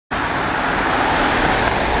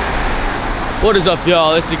What is up,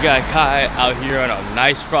 y'all? It's your guy Kai out here on a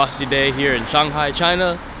nice frosty day here in Shanghai,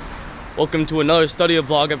 China. Welcome to another study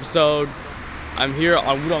vlog episode. I'm here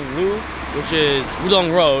on Wudong Lu, which is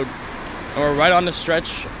Wudong Road, and we're right on the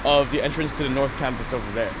stretch of the entrance to the North Campus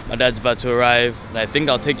over there. My dad's about to arrive, and I think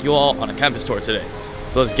I'll take you all on a campus tour today.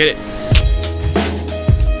 So let's get it.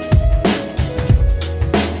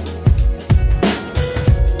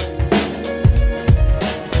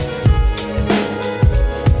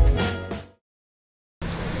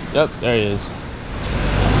 Yep, there he is.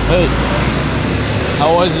 Hey,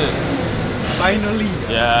 how was it? Finally.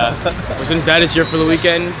 Yeah. Well, since Dad is here for the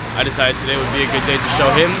weekend, I decided today would be a good day to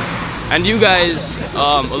show him and you guys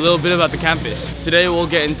a little bit about the campus. Today we'll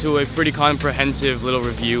get into a pretty comprehensive little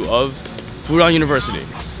review of Fudan University.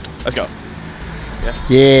 Let's go.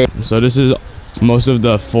 Yeah. So this is most of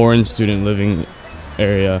the foreign student living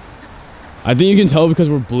area. I think you can tell because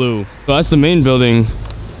we're blue. So that's the main building,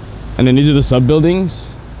 and then these are the sub buildings.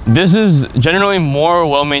 This is generally more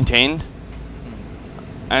well maintained,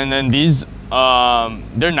 and then these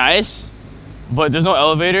they're nice, but there's no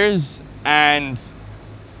elevators, and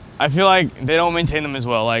I feel like they don't maintain them as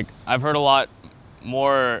well. Like, I've heard a lot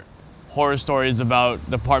more horror stories about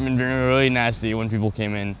the apartment being really nasty when people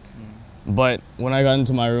came in, but when I got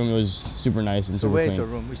into my room, it was super nice and super clean. Where's your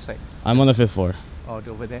room? Which side? I'm on the 5th floor. Oh,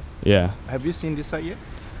 over there? Yeah. Have you seen this side yet?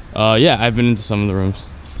 Yeah, I've been into some of the rooms.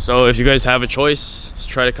 So if you guys have a choice, just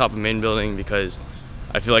try to cop a main building because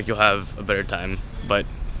I feel like you'll have a better time. But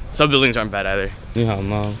sub buildings aren't bad either. Yeah,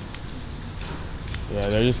 Mom. Yeah,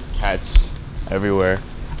 they're just cats everywhere.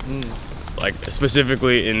 Like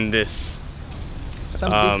specifically in this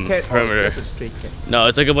perimeter. No,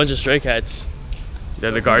 it's like a bunch of stray cats. They're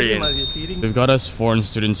the guardians. They've got us foreign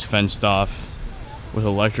students fenced off with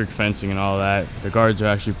electric fencing and all that. The guards are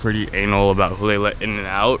actually pretty anal about who they let in and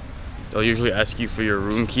out. They'll usually ask you for your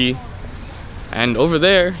room key. And over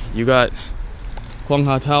there, you got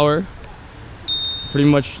Guangha Tower. Pretty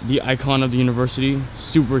much the icon of the university.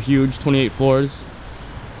 Super huge, 28 floors.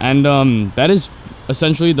 And that is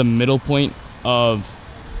essentially the middle point of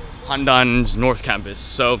Handan's North Campus.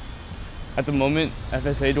 So at the moment,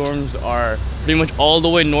 FSA dorms are pretty much all the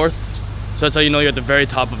way north. So that's how you know you're at the very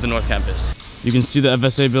top of the North Campus. You can see the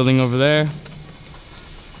FSA building over there.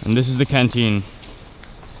 And this is the canteen.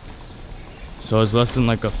 So it's less than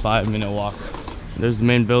like a 5-minute walk. There's the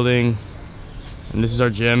main building, and this is our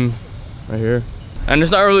gym right here. And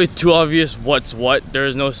it's not really too obvious what's what. There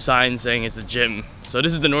is no sign saying it's a gym. So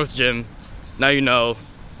this is the North Gym. Now you know.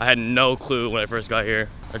 I had no clue when I first got here.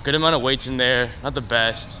 A good amount of weights in there, not the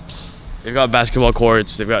best. They've got basketball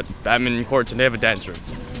courts, they've got badminton courts, and they have a dance room.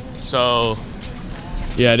 So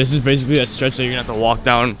yeah, this is basically that stretch that you're gonna have to walk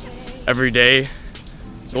down every day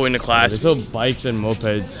going to class. There's still bikes and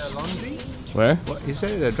mopeds. Laundry? Where? What, is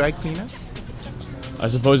that a dry cleaner? I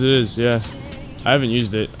suppose it is, yeah. I haven't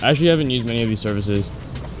used it. I actually haven't used many of these services,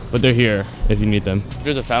 but they're here if you need them.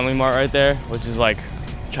 There's a Family Mart right there, which is like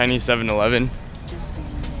Chinese 7-Eleven.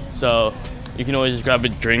 So you can always just grab a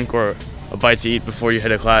drink or a bite to eat before you head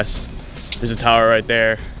to class. There's a tower right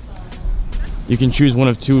there. You can choose one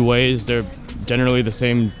of two ways. They're generally the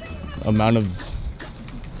same amount of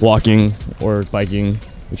walking or biking,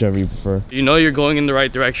 whichever you prefer. You know you're going in the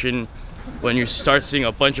right direction when you start seeing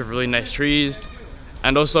a bunch of really nice trees,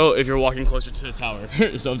 and also if you're walking closer to the tower.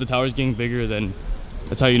 So if the tower is getting bigger, then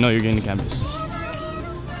that's how you know you're getting to campus.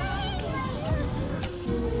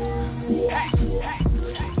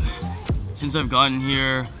 Since I've gotten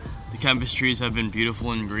here, the campus trees have been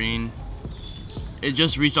beautiful and green. It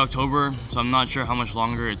just reached October, so I'm not sure how much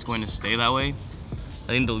longer it's going to stay that way. I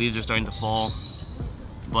think the leaves are starting to fall,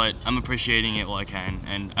 but I'm appreciating it while I can,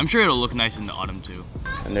 and I'm sure it'll look nice in the autumn too.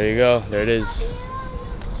 And there you go, there it is.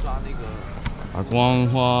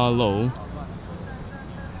 Guanghua Lou.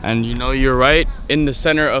 And you know you're right in the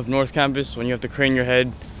center of North Campus when you have to crane your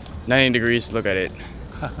head 90 degrees to look at it.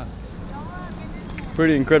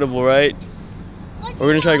 Pretty incredible, right? We're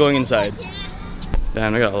gonna try going inside.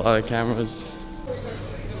 Damn, I got a lot of cameras.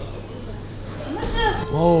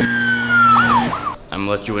 Whoa. I'm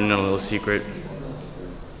gonna let you in on a little secret.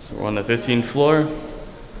 So we're on the 15th floor.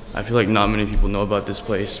 I feel like not many people know about this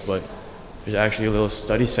place, but there's actually a little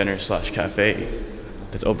study center / cafe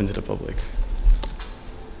that's open to the public.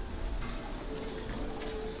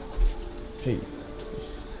 Hey.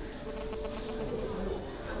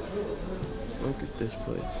 Look at this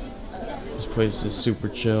place. This place is super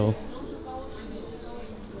chill.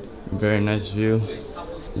 Very nice view.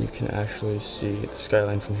 You can actually see the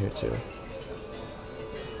skyline from here too.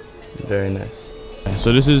 Very nice.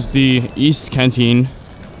 So this is the East Canteen,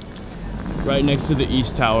 right next to the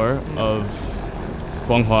East Tower of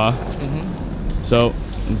Guanghua. So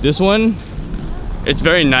this one, it's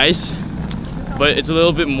very nice, but it's a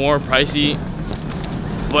little bit more pricey.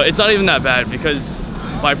 But it's not even that bad, because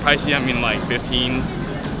by pricey I mean like 15,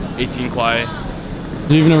 18 kwai.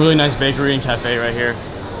 There's even a really nice bakery and cafe right here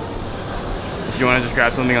if you want to just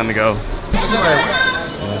grab something on the go.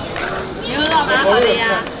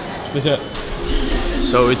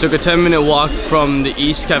 So we took a 10-minute walk from the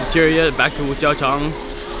East Cafeteria back to Wujiaochang,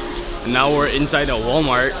 and now we're inside a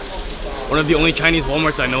Walmart. One of the only Chinese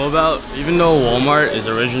Walmarts I know about. Even though Walmart is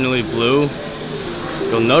originally blue,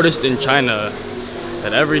 you'll notice in China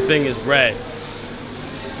that everything is red.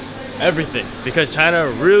 Everything, because China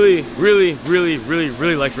really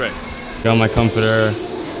likes red. Got my comforter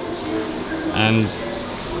and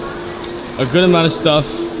a good amount of stuff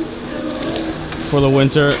for the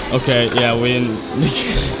winter. Okay, yeah,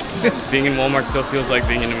 being in Walmart still feels like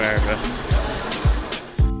being in America.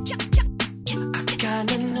 I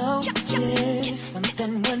kinda noticed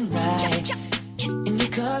something went right in your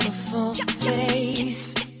colorful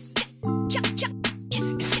face.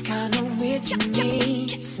 It's kinda weird to me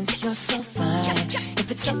since you're so fine.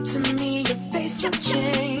 If it's up to me, your face will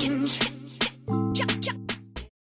change.